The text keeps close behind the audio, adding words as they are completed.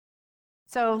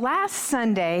So last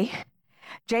Sunday,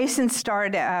 Jason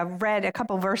read a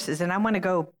couple verses, and I want to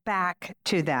go back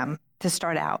to them to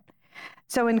start out.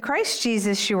 So in Christ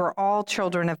Jesus, you are all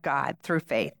children of God through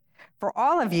faith. For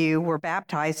all of you were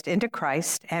baptized into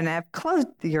Christ and have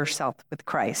clothed yourself with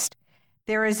Christ.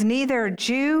 There is neither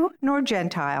Jew nor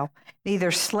Gentile,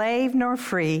 neither slave nor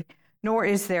free, nor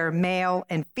is there male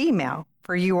and female,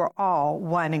 for you are all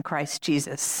one in Christ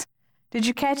Jesus. Did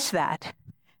you catch that?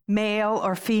 Male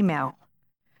or female.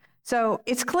 So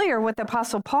it's clear what the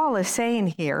Apostle Paul is saying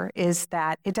here is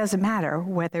that it doesn't matter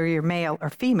whether you're male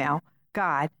or female.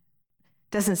 God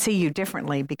doesn't see you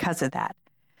differently because of that.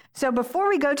 So before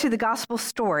we go to the gospel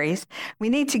stories, we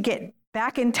need to get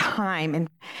back in time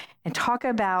and talk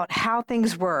about how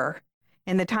things were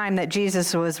in the time that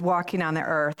Jesus was walking on the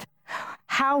earth,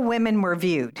 how women were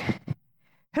viewed.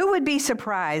 Who would be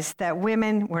surprised that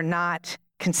women were not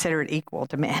considered equal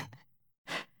to men?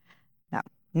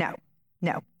 No.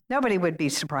 Nobody would be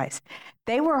surprised.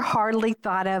 They were hardly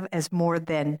thought of as more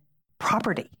than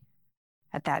property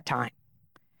at that time.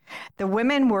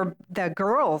 The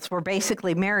girls were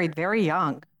basically married very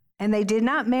young, and they did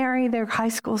not marry their high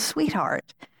school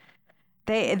sweetheart.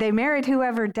 They married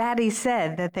whoever daddy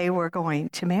said that they were going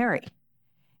to marry.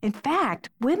 In fact,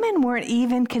 women weren't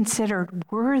even considered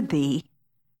worthy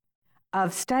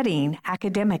of studying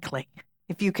academically,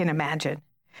 if you can imagine.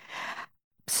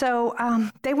 So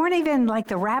they weren't even, like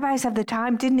the rabbis of the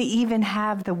time, didn't even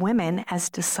have the women as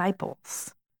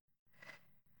disciples.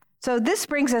 So this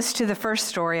brings us to the first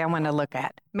story I want to look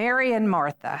at, Mary and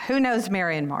Martha. Who knows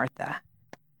Mary and Martha?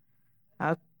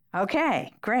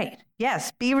 Okay, great.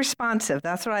 Yes, be responsive.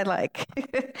 That's what I like.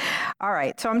 All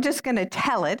right, so I'm just going to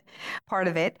tell it, part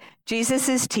of it. Jesus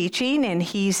is teaching, and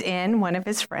he's in one of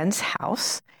his friend's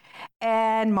house,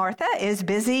 and Martha is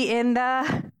busy in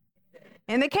the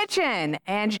kitchen.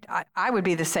 And I would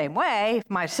be the same way if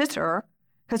my sister,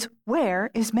 because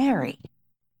where is Mary?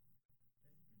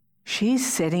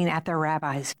 She's sitting at the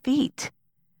rabbi's feet.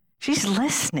 She's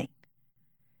listening,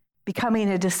 becoming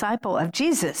a disciple of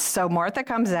Jesus. So Martha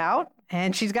comes out,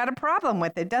 and she's got a problem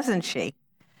with it, doesn't she?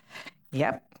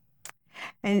 Yep.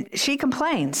 And she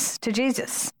complains to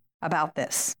Jesus about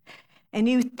this. And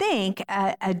you think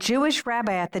a Jewish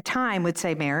rabbi at the time would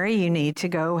say, Mary, you need to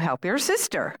go help your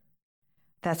sister.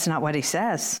 That's not what he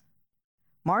says.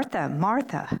 Martha,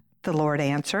 Martha, the Lord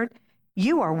answered,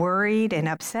 you are worried and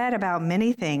upset about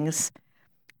many things,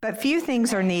 but few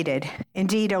things are needed,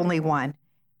 indeed only one.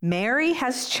 Mary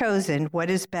has chosen what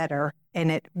is better,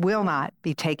 and it will not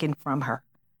be taken from her.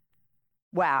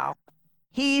 Wow.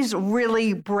 He's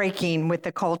really breaking with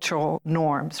the cultural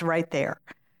norms right there.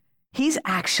 He's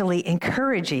actually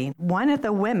encouraging one of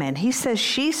the women. He says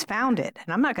she's found it,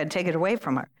 and I'm not going to take it away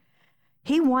from her.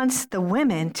 He wants the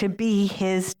women to be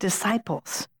his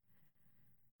disciples.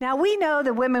 Now, we know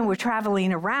the women were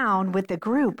traveling around with the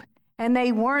group, and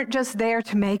they weren't just there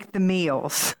to make the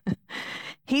meals.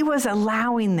 He was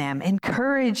allowing them,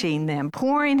 encouraging them,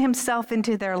 pouring himself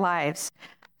into their lives.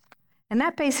 And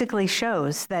that basically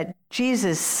shows that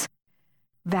Jesus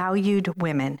valued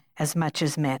women as much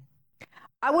as men.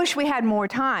 I wish we had more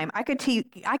time. I could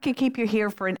keep you here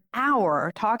for an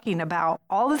hour talking about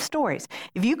all the stories.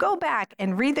 If you go back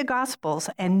and read the Gospels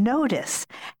and notice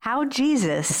how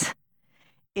Jesus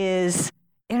is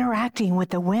interacting with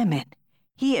the women,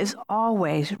 he is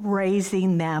always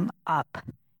raising them up.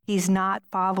 He's not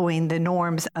following the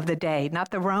norms of the day,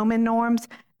 not the Roman norms,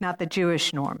 not the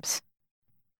Jewish norms.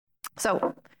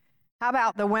 So how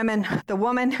about the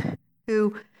woman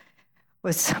who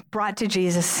was brought to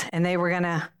Jesus, and they were going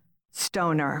to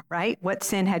stone her, right? What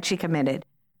sin had she committed?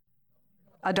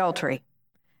 Adultery.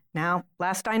 Now,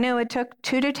 last I knew, it took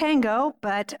two to tango,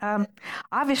 but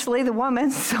obviously the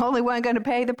woman's the only one going to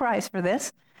pay the price for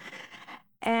this.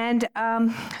 And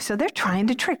so they're trying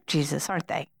to trick Jesus, aren't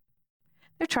they?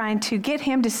 They're trying to get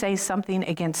him to say something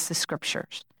against the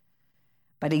scriptures.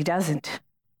 But he doesn't.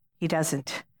 He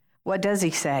doesn't. What does he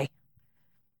say?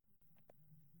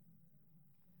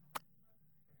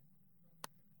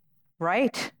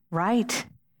 Right.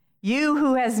 You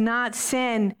who has not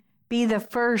sinned, be the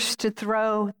first to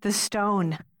throw the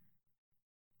stone.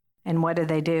 And what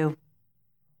do?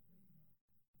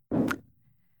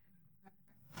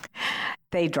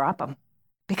 They drop them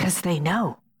because they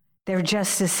know they're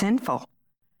just as sinful.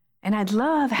 And I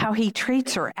love how he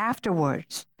treats her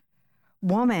afterwards.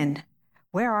 Woman,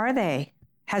 where are they?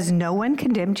 Has no one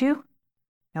condemned you?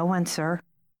 No one, sir.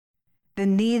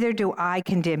 Then neither do I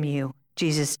condemn you,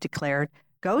 Jesus declared.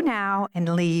 Go now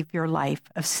and leave your life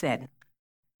of sin.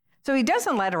 So he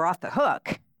doesn't let her off the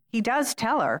hook. He does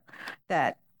tell her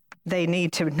that they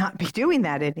need to not be doing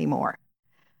that anymore.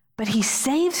 But he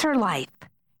saves her life.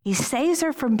 He saves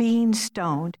her from being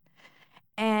stoned.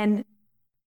 And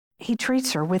he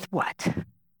treats her with what?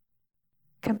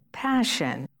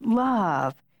 Compassion,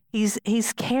 love.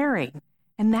 He's caring.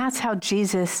 And that's how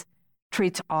Jesus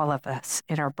treats all of us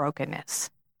in our brokenness.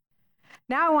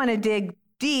 Now I want to dig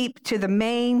deep to the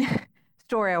main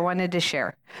story I wanted to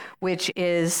share, which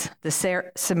is the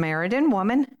Samaritan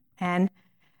woman and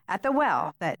at the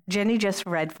well that Jenny just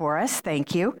read for us.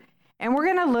 Thank you. And we're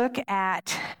going to look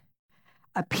at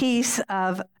a piece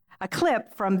of a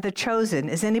clip from The Chosen.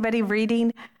 Is anybody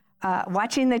watching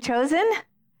The Chosen?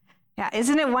 Yeah,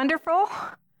 isn't it wonderful?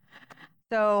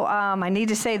 So I need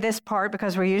to say this part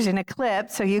because we're using a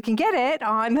clip, so you can get it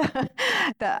on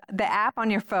the app on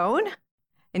your phone,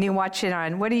 and you watch it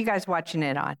on, what are you guys watching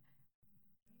it on?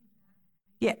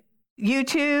 Yeah,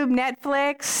 YouTube,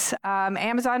 Netflix,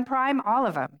 Amazon Prime, all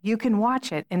of them. You can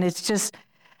watch it, and it's just,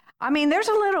 there's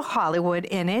a little Hollywood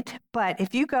in it, but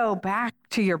if you go back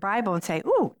to your Bible and say,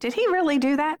 ooh, did he really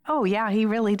do that? Oh, yeah, he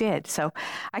really did. So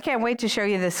I can't wait to show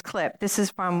you this clip. This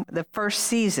is from the first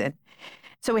season.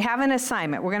 So we have an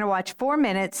assignment. We're going to watch 4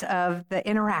 minutes of the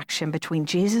interaction between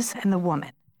Jesus and the woman.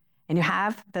 And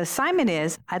the assignment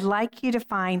is, I'd like you to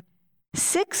find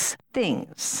 6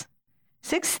 things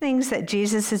that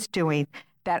Jesus is doing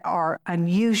that are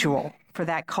unusual for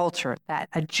that culture, that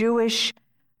a Jewish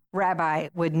rabbi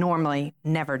would normally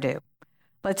never do.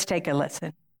 Let's take a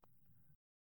listen.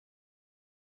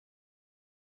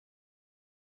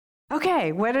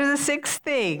 Okay, what are the 6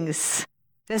 things?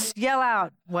 Just yell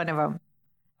out one of them.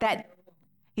 That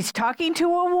he's talking to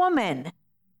a woman.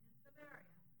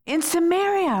 In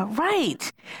Samaria, right.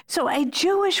 So a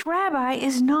Jewish rabbi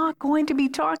is not going to be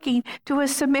talking to a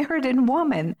Samaritan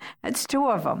woman. That's 2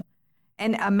 of them.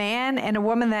 And a man and a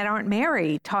woman that aren't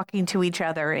married talking to each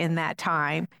other in that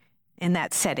time, in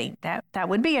that setting. That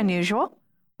would be unusual.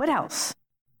 What else?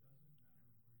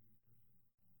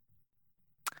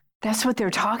 That's what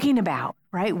they're talking about,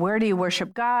 right? Where do you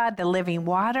worship God? The living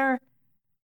water.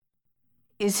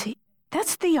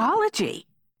 That's theology.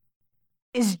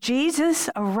 Is Jesus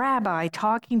a rabbi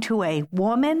talking to a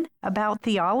woman about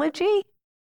theology?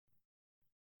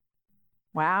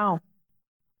 Wow.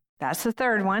 That's the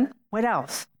 3rd one. What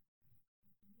else?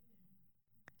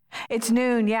 It's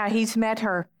noon. Yeah, he's met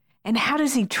her. And how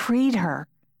does he treat her?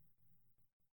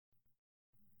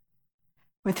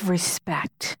 With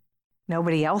respect.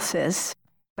 Nobody else is,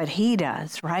 but he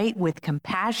does, right? With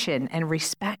compassion and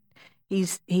respect.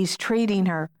 He's treating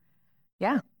her.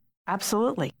 Yeah,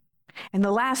 absolutely. And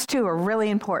the last 2 are really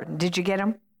important. Did you get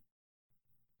them?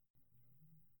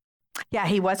 Yeah,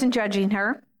 he wasn't judging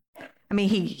her.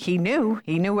 He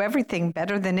knew everything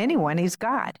better than anyone. He's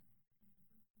God.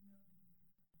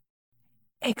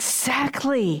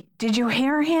 Exactly. Did you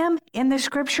hear him in the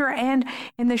scripture and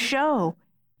in the show?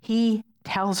 He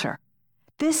tells her.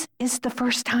 This is the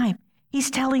first time he's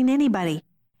telling anybody.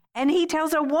 And he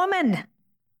tells a woman.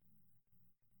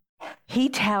 He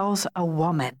tells a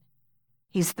woman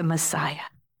he's the Messiah.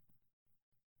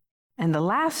 And the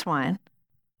last one,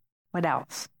 what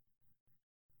else?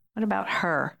 What about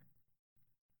her?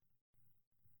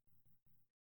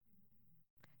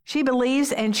 She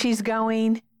believes and she's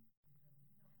going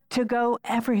to go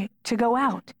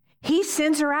out. He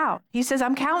sends her out. He says,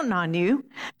 I'm counting on you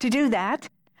to do that.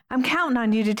 I'm counting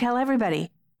on you to tell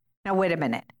everybody. Now, wait a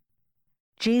minute.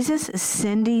 Jesus is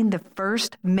sending the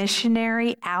first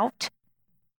missionary out,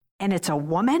 and it's a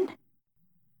woman?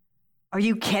 Are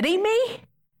you kidding me?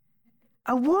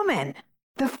 A woman,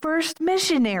 the first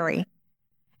missionary.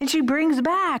 And she brings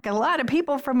back a lot of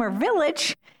people from her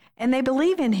village, and they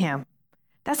believe in him.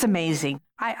 That's amazing.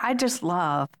 I just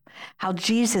love how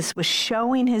Jesus was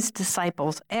showing his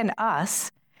disciples and us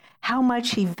how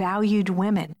much he valued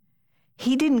women.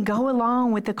 He didn't go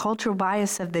along with the cultural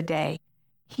bias of the day.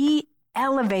 He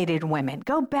elevated women.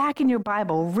 Go back in your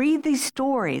Bible, read these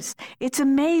stories. It's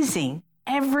amazing.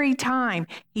 Every time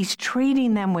he's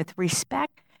treating them with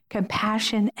respect,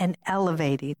 compassion, and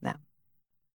elevating them.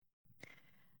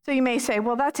 So you may say,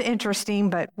 well, that's interesting,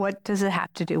 but what does it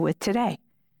have to do with today?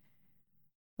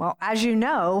 Well, as you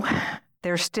know,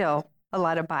 there's still a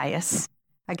lot of bias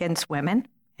against women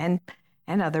and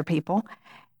other people.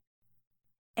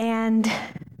 And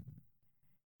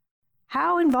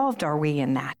how involved are we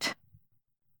in that?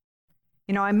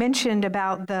 You know, I mentioned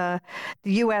about the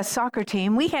U.S. soccer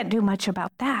team. We can't do much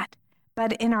about that.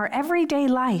 But in our everyday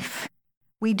life,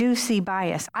 we do see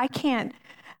bias. I'm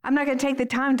not going to take the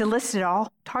time to list it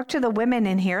all. Talk to the women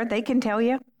in here. They can tell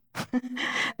you.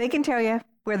 They can tell you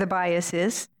where the bias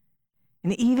is.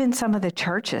 And even some of the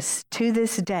churches to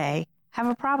this day have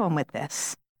a problem with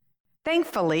this.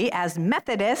 Thankfully, as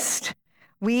Methodists,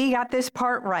 we got this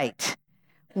part right.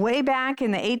 Way back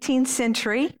in the 18th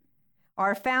century,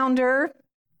 our founder,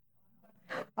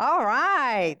 all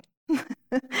right,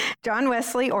 John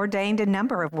Wesley ordained a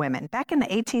number of women back in the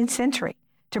 18th century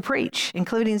to preach,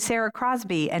 including Sarah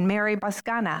Crosby and Mary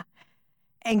Boscana.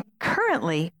 And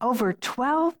currently, over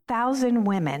 12,000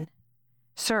 women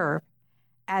serve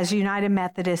as United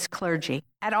Methodist clergy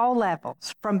at all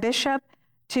levels, from bishop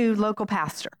to local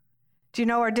pastor. Do you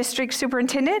know our district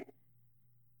superintendent?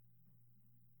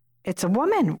 It's a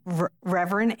woman,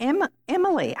 Reverend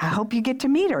Emily. I hope you get to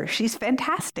meet her. She's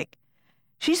fantastic.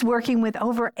 She's working with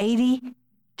over 80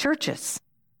 churches.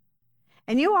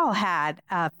 And you all had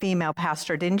a female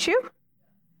pastor, didn't you?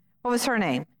 What was her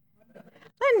name?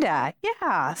 Linda.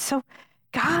 Yeah. So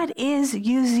God is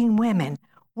using women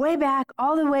way back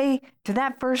all the way to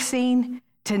that first scene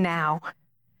to now.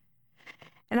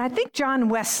 And I think John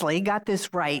Wesley got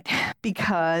this right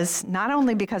because, not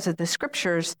only because of the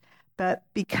scriptures, but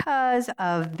because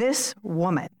of this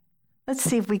woman. Let's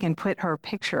see if we can put her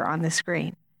picture on the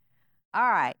screen. All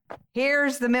right,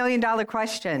 here's the $1 million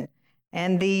question.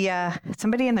 And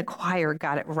somebody in the choir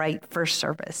got it right first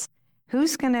service.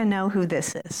 Who's going to know who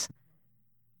this is?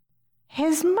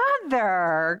 His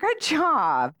mother. Good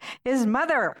job. His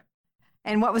mother.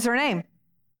 And what was her name?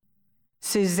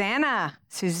 Susanna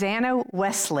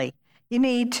Wesley. You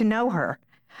need to know her.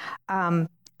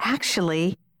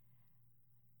 Actually,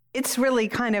 it's really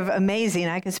kind of amazing.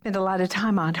 I could spend a lot of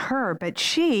time on her, but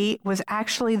she was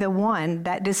actually the one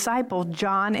that discipled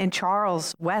John and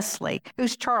Charles Wesley.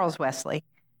 Who's Charles Wesley?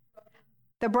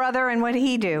 The brother, and what did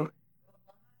he do?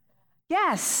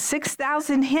 Yes,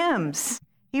 6,000 hymns.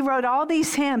 He wrote all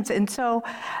these hymns, and so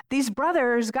these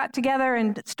brothers got together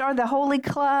and started the Holy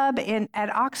Club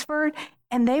at Oxford,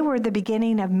 and they were the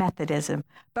beginning of Methodism.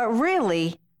 But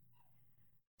really,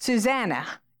 Susanna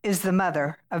is the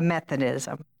mother of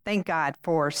Methodism. Thank God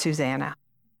for Susanna.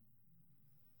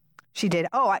 She did.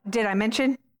 Oh, did I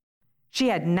mention? She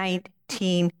had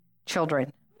 19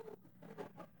 children.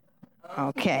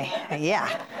 Okay,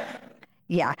 yeah.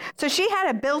 So she had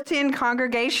a built-in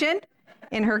congregation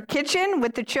in her kitchen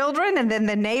with the children and then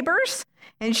the neighbors,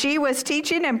 and she was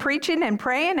teaching and preaching and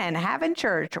praying and having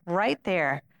church right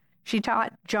there. She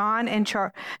taught John and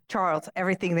Charles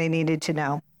everything they needed to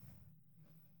know.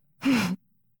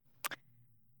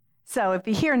 So if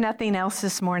you hear nothing else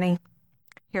this morning,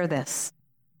 hear this.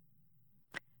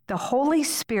 The Holy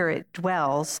Spirit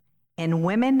dwells in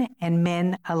women and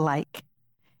men alike.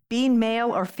 Being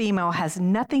male or female has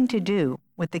nothing to do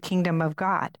with the kingdom of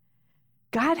God.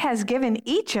 God has given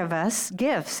each of us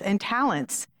gifts and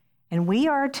talents, and we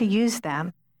are to use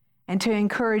them and to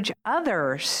encourage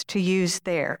others to use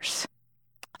theirs.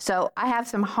 So I have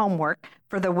some homework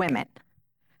for the women.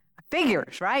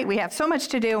 Figures, right? We have so much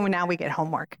to do, and now we get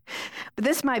homework. But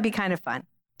this might be kind of fun.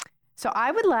 So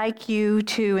I would like you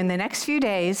to, in the next few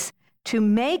days, to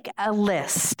make a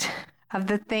list of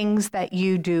the things that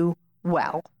you do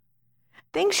well.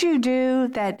 Things you do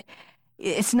that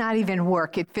it's not even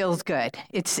work. It feels good.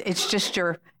 It's just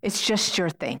your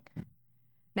thing.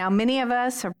 Now, many of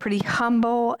us are pretty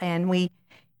humble, and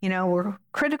we're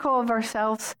critical of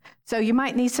ourselves. So you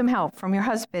might need some help from your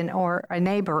husband or a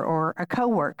neighbor or a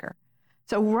coworker.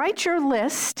 So write your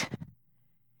list,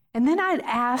 and then I'd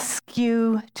ask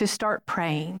you to start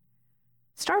praying.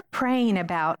 Start praying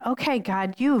about, okay,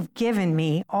 God, you've given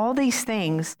me all these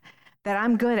things that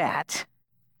I'm good at,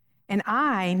 and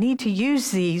I need to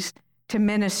use these to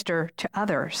minister to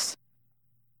others.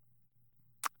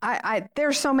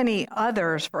 There's so many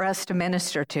others for us to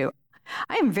minister to.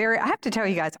 I have to tell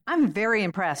you guys, I'm very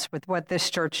impressed with what this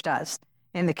church does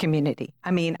in the community.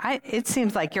 I mean, it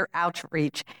seems like your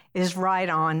outreach is right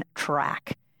on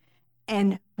track.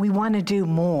 And we want to do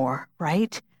more,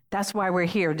 right? That's why we're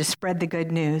here, to spread the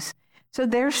good news. So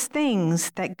there's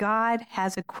things that God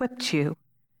has equipped you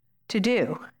to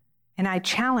do. And I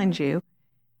challenge you,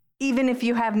 even if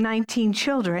you have 19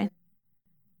 children,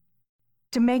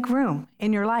 to make room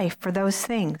in your life for those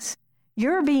things.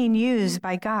 You're being used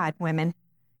by God, women,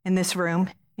 in this room,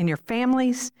 in your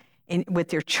families,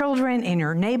 with your children, in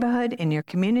your neighborhood, in your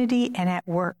community, and at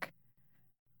work.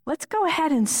 Let's go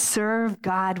ahead and serve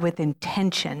God with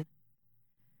intention.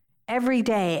 Every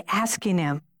day, asking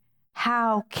Him,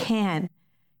 how can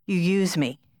you use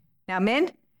me? Now,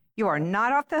 men, you are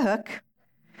not off the hook,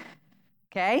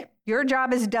 okay? Your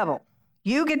job is double.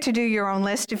 You get to do your own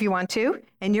list if you want to,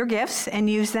 and your gifts, and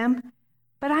use them.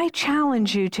 But I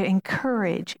challenge you to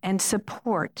encourage and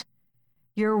support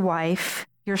your wife,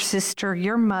 your sister,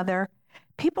 your mother,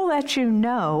 people that you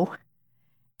know,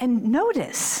 and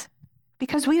notice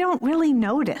because we don't really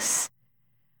notice.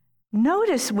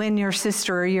 Notice when your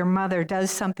sister or your mother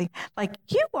does something like,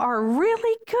 you are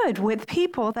really good with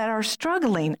people that are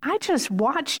struggling. I just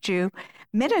watched you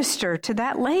minister to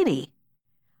that lady.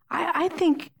 I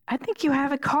think you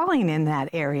have a calling in that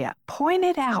area. Point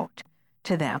it out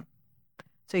to them.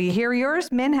 So you hear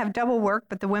yours, men have double work,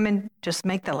 but the women just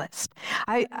make the list.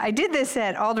 I did this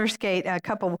at Aldersgate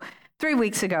 3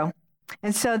 weeks ago.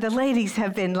 And so the ladies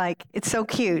have been like, it's so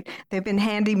cute. They've been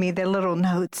handing me their little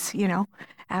notes,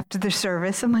 after the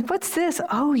service. I'm like, what's this?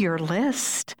 Oh, your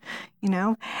list,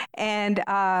 And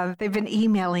they've been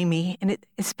emailing me. And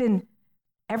it's been,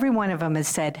 every one of them has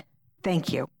said,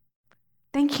 thank you.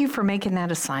 Thank you for making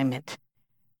that assignment.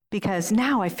 Because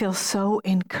now I feel so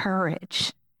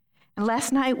encouraged. And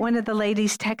last night, one of the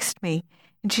ladies texted me.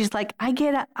 And she's like, I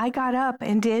got up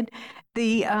and did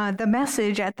the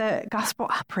message at the Gospel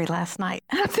Opry last night.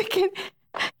 And I'm thinking,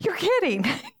 you're kidding,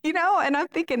 And I'm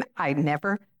thinking, I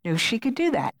never knew she could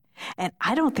do that. And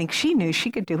I don't think she knew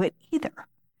she could do it either.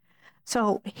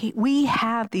 So we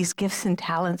have these gifts and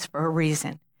talents for a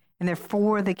reason, and they're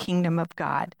for the kingdom of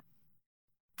God.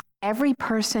 Every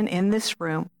person in this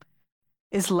room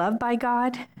is loved by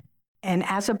God, and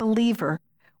as a believer,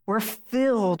 we're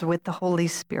filled with the Holy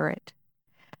Spirit.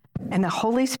 And the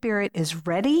Holy Spirit is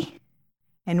ready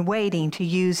and waiting to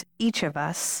use each of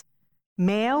us,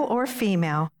 male or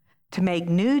female, to make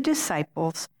new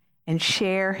disciples and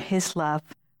share his love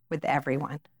with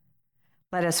everyone.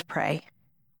 Let us pray.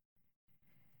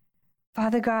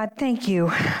 Father God, thank you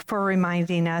for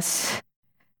reminding us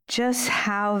just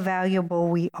how valuable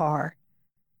we are.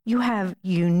 You have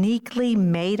uniquely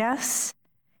made us,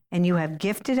 and you have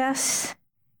gifted us,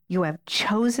 you have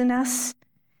chosen us,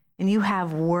 and you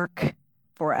have work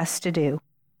for us to do.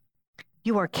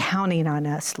 You are counting on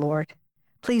us, Lord.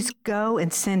 Please go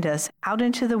and send us out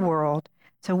into the world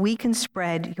so we can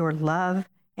spread your love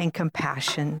and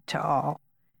compassion to all.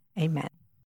 Amen.